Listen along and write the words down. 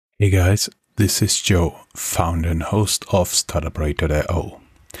Hey guys, this is Joe, founder and host of StartupRate.io.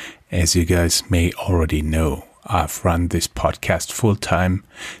 As you guys may already know, I've run this podcast full-time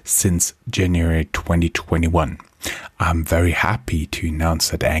since January 2021. I'm very happy to announce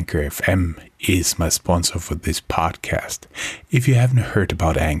that Anchor FM is my sponsor for this podcast. If you haven't heard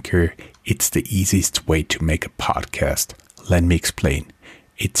about Anchor, it's the easiest way to make a podcast. Let me explain.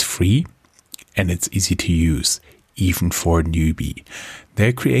 It's free and it's easy to use, even for a newbie.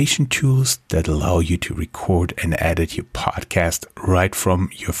 They're creation tools that allow you to record and edit your podcast right from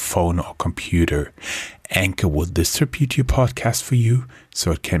your phone or computer. Anchor will distribute your podcast for you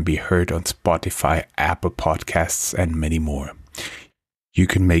so it can be heard on Spotify, Apple Podcasts, and many more. You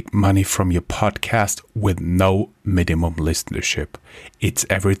can make money from your podcast with no minimum listenership. It's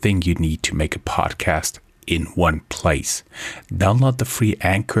everything you need to make a podcast in one place. Download the free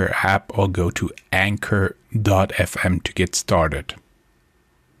Anchor app or go to anchor.fm to get started.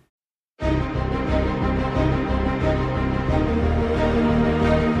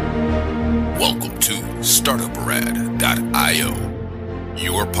 Welcome to StartupRad.io,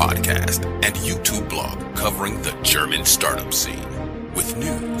 your podcast and YouTube blog covering the German startup scene with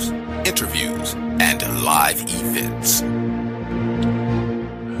news, interviews, and live events.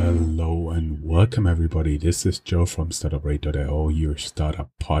 Hello and welcome everybody. This is Joe from StartupRate.io, your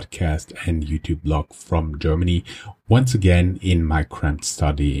startup podcast and YouTube blog from Germany. Once again in my cramped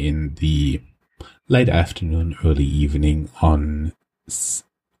study in the late afternoon, early evening on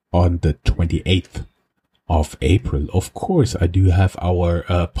the 28th of April. Of course, I do have our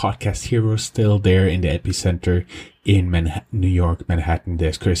podcast hero still there in the epicenter in New York, Manhattan.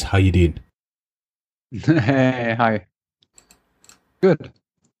 There's Chris. How you doing? Hey, hi. Good.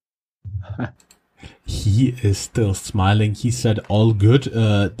 He is still smiling. He said all good.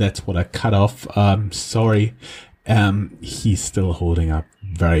 That's what I cut off. Sorry. He's still holding up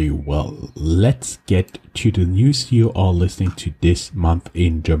very well. Let's get to the news you are listening to this month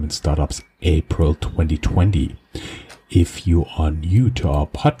in German Startups, April 2020. If you are new to our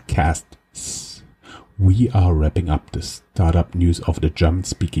podcasts, we are wrapping up the startup news of the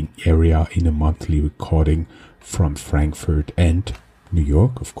German-speaking area in a monthly recording from Frankfurt and New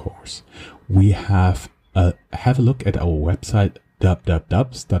York, of course. We have a look at our website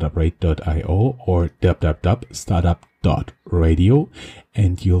www.startuprate.io or www.startup.radio,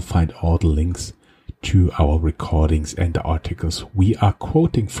 and you'll find all the links to our recordings and the articles we are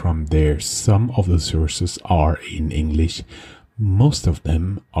quoting from there. Some of the sources are in English. Most of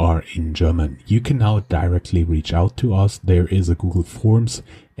them are in German. You can now directly reach out to us. There is a Google Forms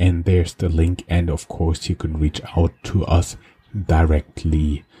and there's the link. And of course, you can reach out to us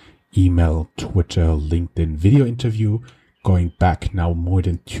directly. Email, Twitter, LinkedIn, video interview, going back now more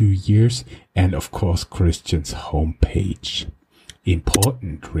than 2 years, and of course Christian's homepage.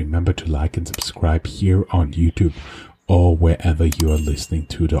 Important, remember to like and subscribe here on YouTube or wherever you are listening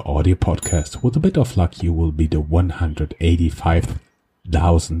to the audio podcast. With a bit of luck, you will be the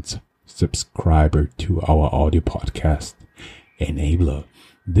 185,000th subscriber to our audio podcast enabler.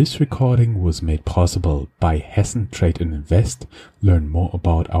 This recording was made possible by Hessen Trade and Invest. Learn more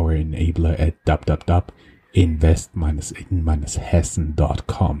about our enabler at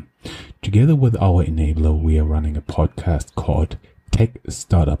www.invest-in-hessen.com. Together with our enabler, we are running a podcast called Tech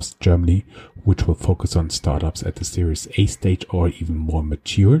Startups Germany, which will focus on startups at the Series A stage or even more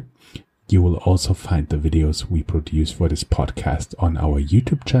mature. You will also find the videos we produce for this podcast on our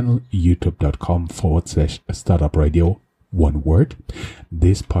YouTube channel, youtube.com/startupradio. One word.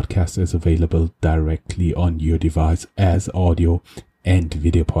 This podcast is available directly on your device as audio and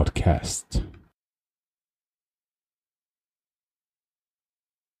video podcast.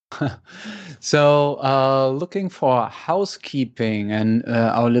 So, looking for housekeeping and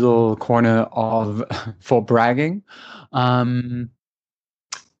our little corner of for bragging. The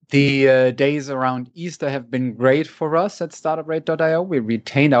days around Easter have been great for us at StartupRate.io. We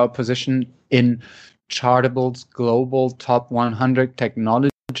retained our position in Chartable's Global Top 100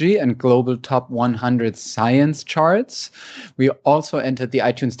 Technology and Global Top 100 Science charts. We also entered the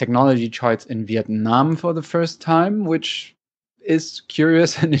iTunes Technology charts in Vietnam for the first time, which is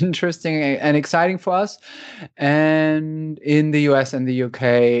curious and interesting and exciting for us. And in the US and the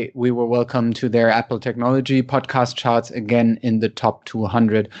UK, we were welcomed to their Apple Technology podcast charts again in the top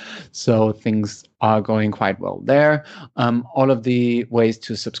 200. So things are going quite well there. All of the ways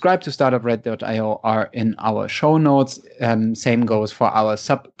to subscribe to StartupRad.io are in our show notes. Same goes for our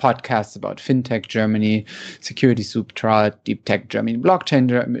sub-podcasts about FinTech Germany, Security Substrat, Deep Tech Germany, Blockchain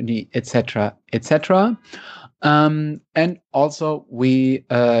Germany, etc., etc. And also we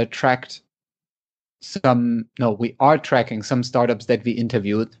are tracking some startups that we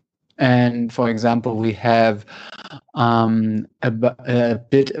interviewed And for example, we have a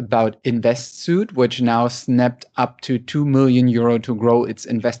bit about InvestSuit, which now snapped up to €2 million to grow its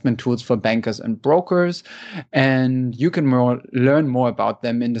investment tools for bankers and brokers. And you can learn more about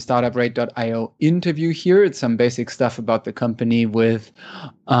them in the StartupRate.io interview here. It's some basic stuff about the company with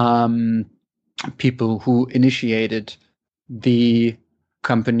people who initiated the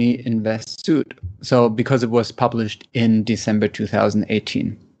company InvestSuit. So because it was published in December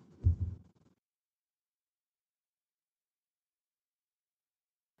 2018.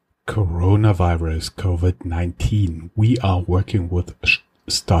 Coronavirus COVID-19. We are working with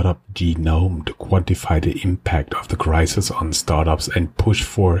Startup Genome to quantify the impact of the crisis on startups and push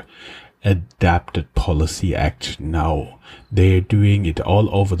for adapted policy action now. They're doing it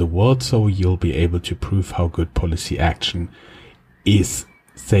all over the world, so you'll be able to prove how good policy action is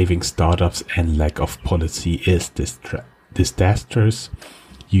saving startups and lack of policy is disastrous.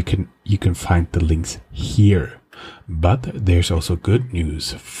 You can find the links here. But there's also good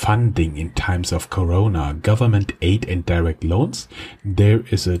news. Funding in times of corona, government aid and direct loans. There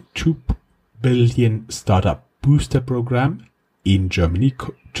is a 2 billion startup booster program in Germany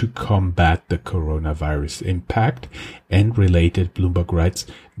to combat the coronavirus impact, and related. Bloomberg writes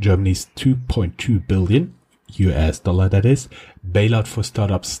Germany's 2.2 billion US dollar, that is, bailout for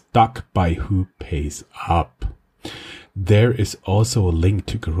startups stuck by who pays up. There is also a link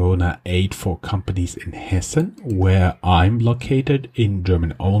to Corona aid for companies in Hessen, where I'm located, in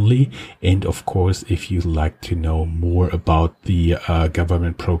German only. And of course, if you'd like to know more about the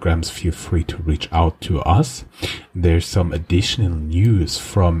government programs, feel free to reach out to us. There's some additional news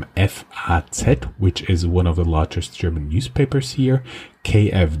from FAZ, which is one of the largest German newspapers here.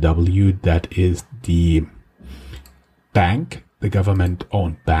 KfW, that is the bank, the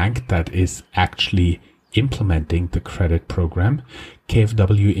government-owned bank that is actually implementing the credit program.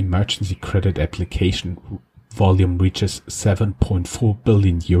 KfW emergency credit application volume reaches 7.4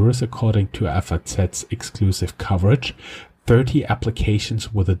 billion euros according to FAZ's exclusive coverage. 30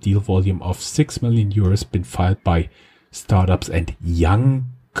 applications with a deal volume of 6 million euros been filed by startups and young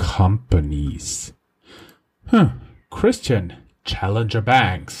companies. Christian, challenger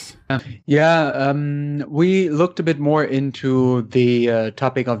banks. We looked a bit more into the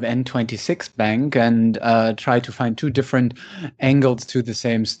topic of N26 Bank and tried to find two different angles to the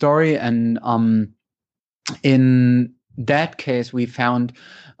same story. And in that case, we found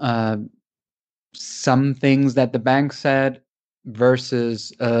some things that the bank said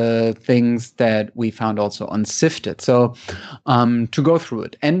versus things that we found also on Sifted. So to go through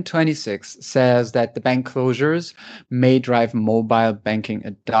it, N26 says that the bank closures may drive mobile banking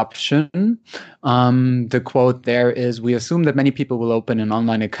adoption. The quote there is, "We assume that many people will open an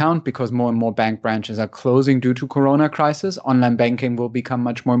online account because more and more bank branches are closing due to corona crisis. Online banking will become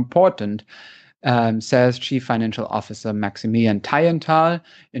much more important," says Chief Financial Officer Maximilian Teijenthal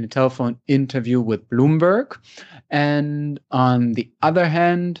in a telephone interview with Bloomberg. And on the other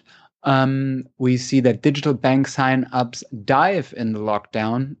hand, we see that digital bank sign-ups dive in the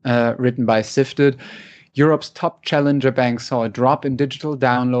lockdown, written by Sifted. Europe's top challenger bank saw a drop in digital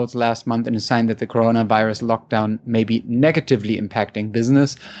downloads last month in a sign that the coronavirus lockdown may be negatively impacting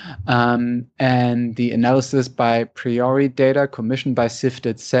business. And the analysis by Priori Data commissioned by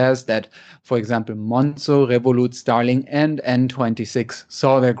Sifted says that, for example, Monzo, Revolut, Starling, and N26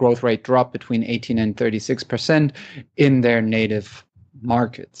 saw their growth rate drop between 18 and 36% in their native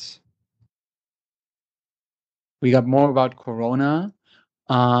markets. We got more about Corona.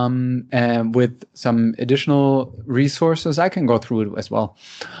 And with some additional resources, I can go through it as well.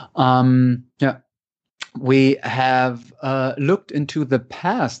 We have looked into the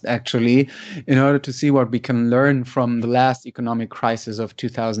past, actually, in order to see what we can learn from the last economic crisis of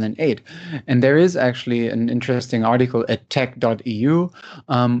 2008. And there is actually an interesting article at tech.eu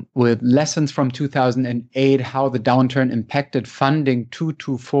with lessons from 2008, how the downturn impacted funding 2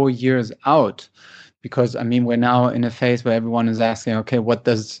 to 4 years out. Because, I mean, we're now in a phase where everyone is asking, okay, what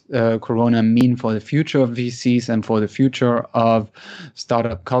does Corona mean for the future of VCs and for the future of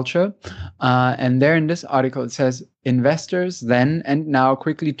startup culture? And there in this article, it says, investors then and now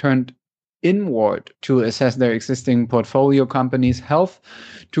quickly turned inward to assess their existing portfolio companies' health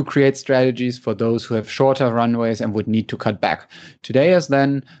to create strategies for those who have shorter runways and would need to cut back. Today, as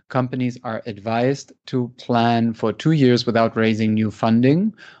then, companies are advised to plan for 2 years without raising new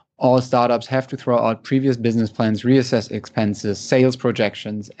funding. All startups have to throw out previous business plans, reassess expenses, sales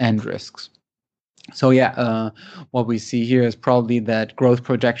projections, and risks. So what we see here is probably that growth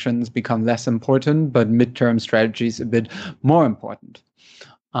projections become less important, but midterm strategies a bit more important.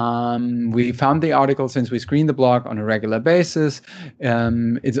 We found the article since we screen the blog on a regular basis.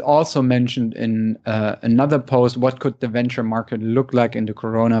 It's also mentioned in another post, what could the venture market look like in the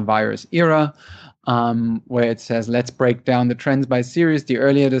coronavirus era, where it says, let's break down the trends by series. The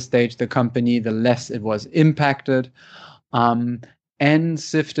earlier the stage the company, the less it was impacted. And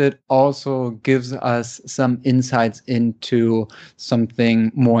Sifted also gives us some insights into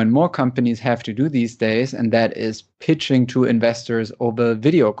something more and more companies have to do these days, and that is pitching to investors over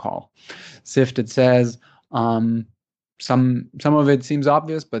video call. Sifted says some of it seems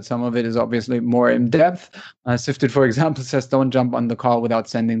obvious, but some of it is obviously more in depth. Sifted, for example, says don't jump on the call without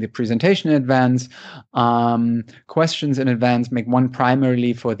sending the presentation in advance. Questions in advance, make one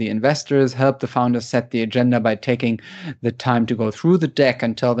primarily for the investors. Help the founders set the agenda by taking the time to go through the deck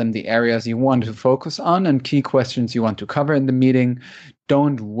and tell them the areas you want to focus on and key questions you want to cover in the meeting.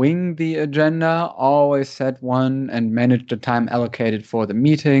 Don't wing the agenda. Always set one and manage the time allocated for the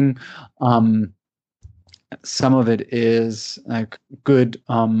meeting. Some of it is like good.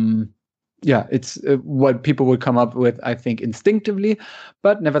 It's what people would come up with, I think, instinctively,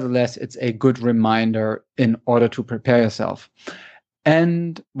 but nevertheless, it's a good reminder in order to prepare yourself.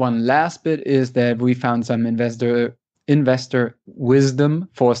 And one last bit is that we found some investor wisdom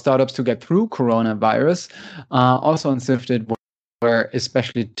for startups to get through coronavirus. Also on Sifted, where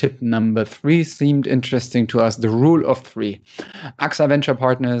especially tip number 3 seemed interesting to us, the rule of 3. AXA Venture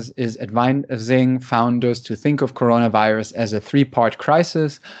Partners is advising founders to think of coronavirus as a 3-part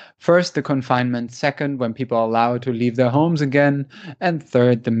crisis. First, the confinement. Second, when people are allowed to leave their homes again. And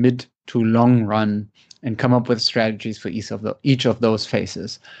third, the mid to long run, and come up with strategies for each of those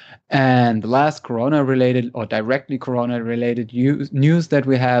phases. And the last corona-related or directly corona-related news that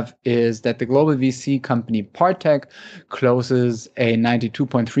we have is that the global VC company Partech closes a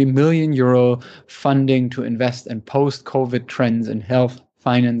 92.3 million euro funding to invest in post-COVID trends in health,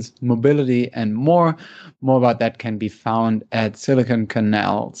 finance, mobility, and more. More about that can be found at Silicon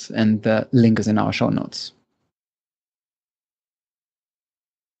Canals, and the link is in our show notes.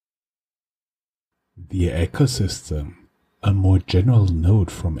 The ecosystem. A more general note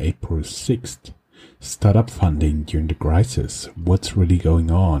from April 6th. Startup funding during the crisis. What's really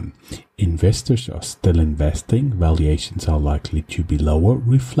going on? Investors are still investing. Valuations are likely to be lower,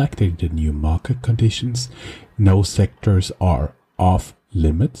 reflecting the new market conditions. No sectors are off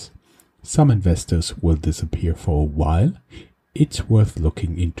limits. Some investors will disappear for a while. It's worth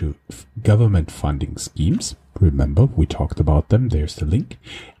looking into government funding schemes. Remember, we talked about them. There's the link.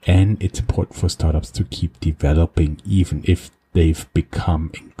 And it's important for startups to keep developing, even if they've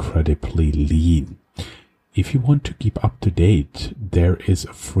become incredibly lean. If you want to keep up to date, there is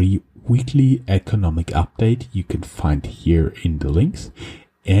a free weekly economic update you can find here in the links.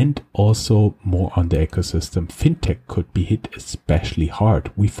 And also more on the ecosystem. Fintech could be hit especially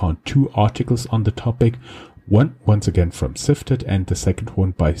hard. We found 2 articles on the topic. One, once again, from Sifted, and the second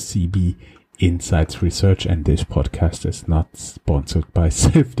one by CB Insights Research. And this podcast is not sponsored by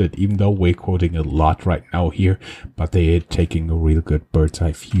Sifted, even though we're quoting a lot right now here, but they are taking a real good bird's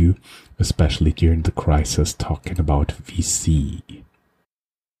eye view, especially during the crisis, talking about VC.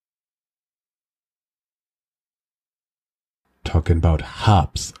 Talking about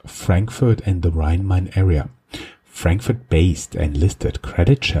hubs, Frankfurt and the Rhine-Main area. Frankfurt-based and listed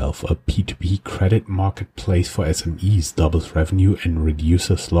Credit Shelf, a P2P credit marketplace for SMEs, doubles revenue and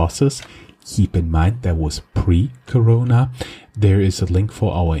reduces losses. Keep in mind that was pre-corona. There is a link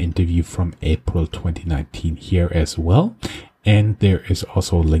for our interview from April 2019 here as well. And there is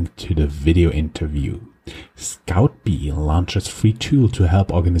also a link to the video interview. ScoutBee launches free tool to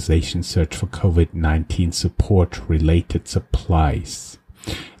help organizations search for COVID-19 support related supplies.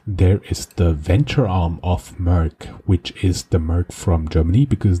 There is the venture arm of Merck, which is the Merck from Germany,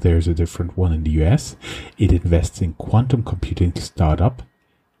 because there's a different one in the US. It invests in quantum computing startup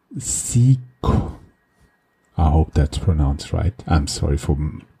Sequans. I hope that's pronounced right. I'm sorry for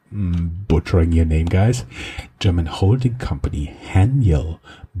butchering your name, guys. German holding company Haniel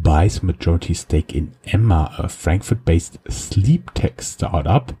buys majority stake in Emma, a Frankfurt-based sleep tech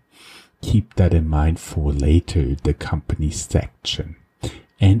startup. Keep that in mind for later, the company section.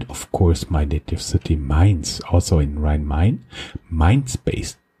 And of course, my native city Mainz, also in Rhine-Main.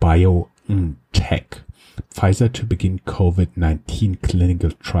 Mainz-based BioNTech. Pfizer to begin COVID-19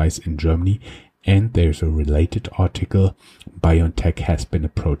 clinical trials in Germany. And there's a related article. BioNTech has been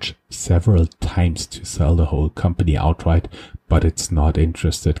approached several times to sell the whole company outright, but it's not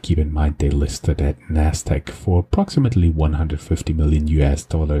interested. Keep in mind they listed at Nasdaq for approximately $150 million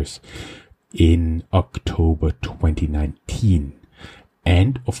in October 2019.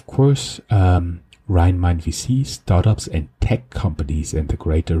 And of course, Rhein-Main VC, startups and tech companies in the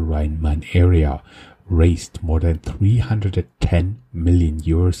greater Rhein-Main area raised more than 310 million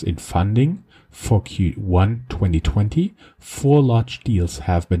euros in funding for Q1 2020. 4 large deals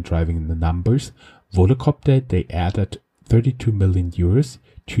have been driving the numbers. Volocopter, they added 32 million euros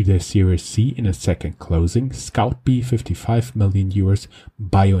to their Series C in a second closing. ScoutBee, 55 million euros.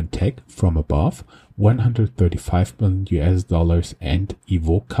 BioNTech from above, 135 million US dollars, and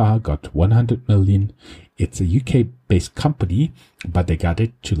Evoca got 100 million. It's a UK-based company, but they got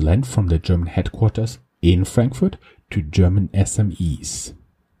it to lend from their German headquarters in Frankfurt to German SMEs.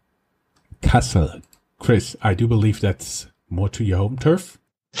 Kassel. Chris, I do believe that's more to your home turf.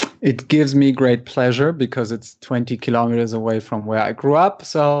 It gives me great pleasure because it's 20 kilometers away from where I grew up.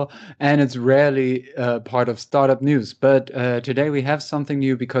 And it's rarely part of startup news. But today we have something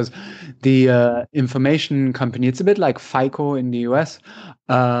new because the information company, it's a bit like FICO in the US,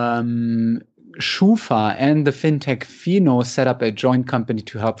 Schufa and the fintech Fino set up a joint company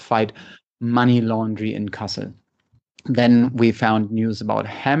to help fight money laundering in Kassel. Then we found news about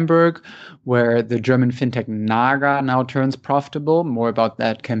Hamburg, where the German fintech Naga now turns profitable. More about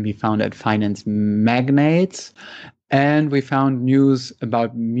that can be found at Finance Magnates. And we found news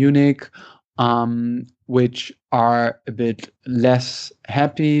about Munich, which are a bit less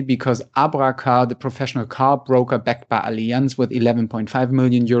happy because Abracar, the professional car broker backed by Allianz with 11.5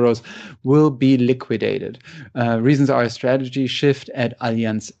 million euros, will be liquidated. Reasons are a strategy shift at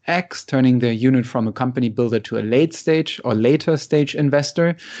Allianz X, turning the unit from a company builder to a late stage or later stage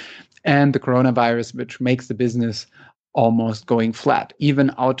investor, and the coronavirus, which makes the business almost going flat. Even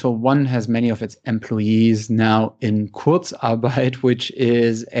Auto One has many of its employees now in Kurzarbeit, which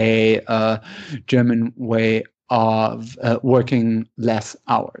is a German way of working less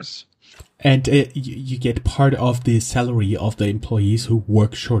hours. And you get part of the salary of the employees who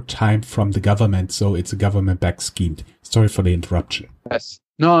work short time from the government, so it's a government-backed scheme. Sorry for the interruption. Yes.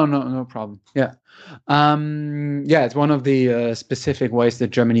 No problem. Yeah. It's one of the specific ways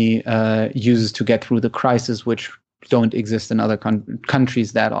that Germany uses to get through the crisis, which don't exist in other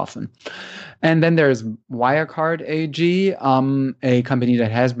countries that often. And then there's Wirecard AG, a company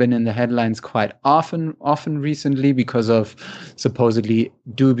that has been in the headlines quite often recently because of supposedly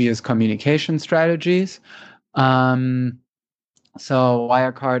dubious communication strategies. So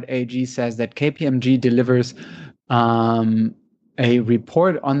Wirecard AG says that KPMG delivers a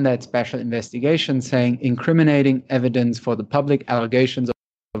report on that special investigation saying incriminating evidence for the public allegations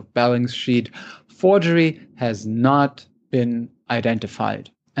of balance sheet forgery has not been identified.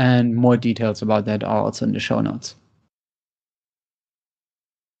 And more details about that are also in the show notes.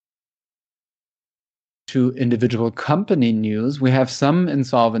 To individual company news, we have some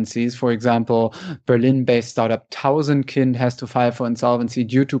insolvencies. For example, Berlin-based startup Tausendkind has to file for insolvency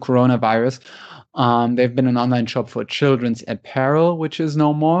due to coronavirus. They've been an online shop for children's apparel, which is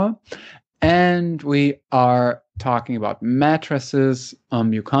no more. And we are talking about mattresses.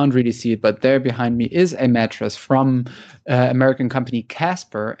 You can't really see it, but there behind me is a mattress from American company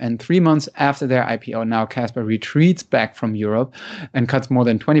Casper. And 3 months after their IPO, now Casper retreats back from Europe and cuts more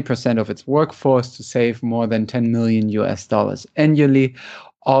than 20% of its workforce to save more than 10 million US dollars annually.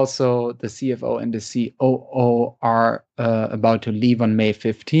 Also, the CFO and the COO are about to leave on May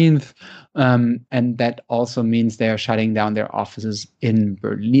 15th. And that also means they are shutting down their offices in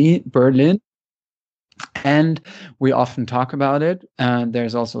Berlin. And we often talk about it.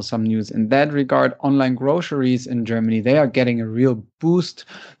 There's also some news in that regard. Online groceries in Germany, they are getting a real boost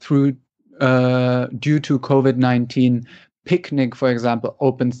through due to COVID-19. Picnic, for example,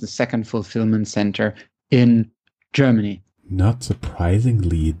 opens the second fulfillment center in Germany. Not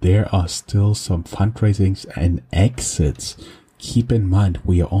surprisingly, there are still some fundraisings and exits. Keep in mind,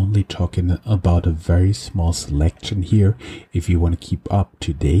 we are only talking about a very small selection here. If you want to keep up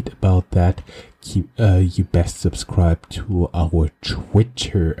to date about that, you best subscribe to our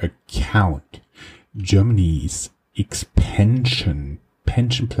Twitter account. Germany's expansion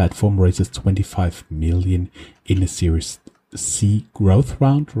pension platform raises 25 million in a Series C growth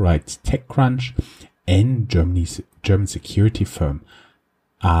round, writes TechCrunch. And German security firm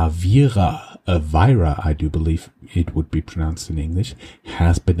Avira, I do believe it would be pronounced in English,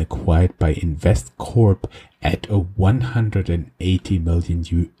 has been acquired by Investcorp at a 180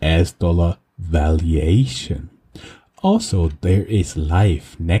 million US dollar valuation. Also, there is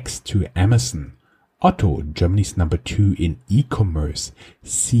live next to Amazon Otto, Germany's number 2 in e-commerce,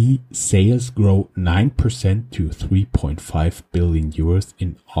 see sales grow 9% to 3.5 billion euros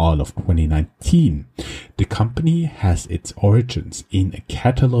in all of 2019. The company has its origins in a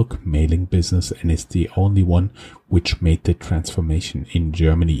catalog mailing business and is the only one which made the transformation in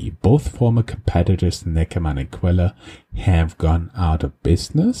Germany. Both former competitors, Neckermann and Queller, have gone out of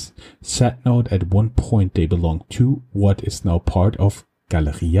business. Sad note, at one point they belonged to what is now part of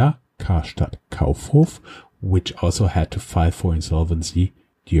Galeria Karstadt Kaufhof, which also had to file for insolvency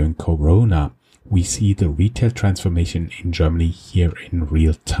during Corona. We see the retail transformation in Germany here in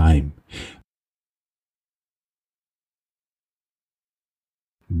real time.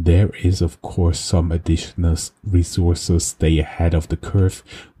 There is, of course, some additional resources stay ahead of the curve.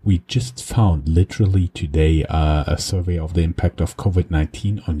 We just found literally today a survey of the impact of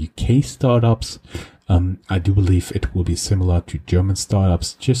COVID-19 on UK startups. I do believe it will be similar to German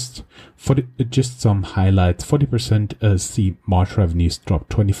startups. Just some highlights. 40% see March revenues drop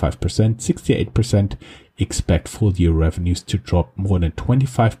 25%. 68% expect full year revenues to drop more than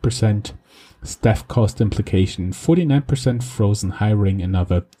 25%. Staff cost implication, 49% frozen hiring,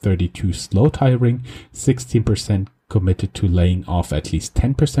 another 32% slowed hiring, 16% committed to laying off at least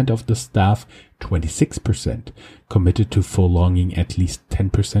 10% of the staff, 26% committed to prolonging at least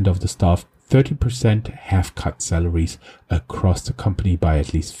 10% of the staff, 30% have cut salaries across the company by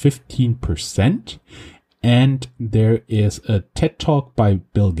at least 15%. And there is a TED Talk by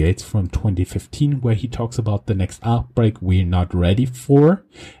Bill Gates from 2015 where he talks about the next outbreak we're not ready for.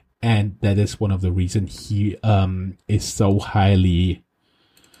 And that is one of the reasons he is so highly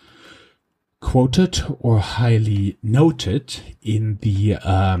quoted or highly noted in the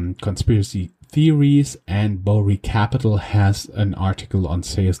conspiracy theories. And Bowery Capital has an article on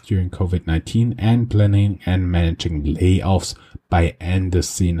sales during COVID-19 and planning and managing layoffs by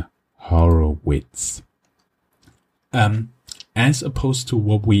Andreessen Horowitz. As opposed to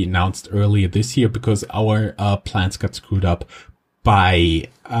what we announced earlier this year, because our plans got screwed up by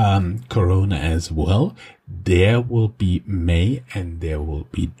Corona as well, there will be May and there will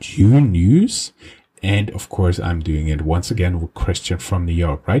be June news. And of course, I'm doing it once again with Christian from New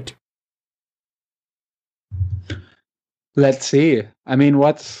York, right? Let's see. I mean,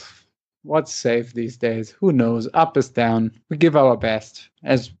 what's safe these days? Who knows? Up is down. We give our best,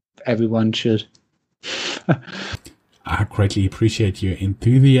 as everyone should. I greatly appreciate your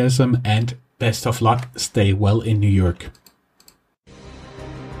enthusiasm and best of luck. Stay well in New York.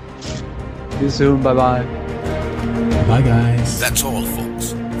 See you soon. Bye-bye. Bye, guys. That's all,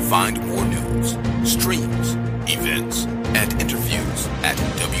 folks. Find more news, streams, events, and interviews at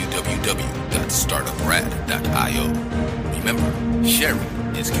www.startuprad.io. Remember,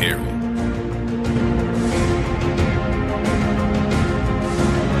 sharing is caring.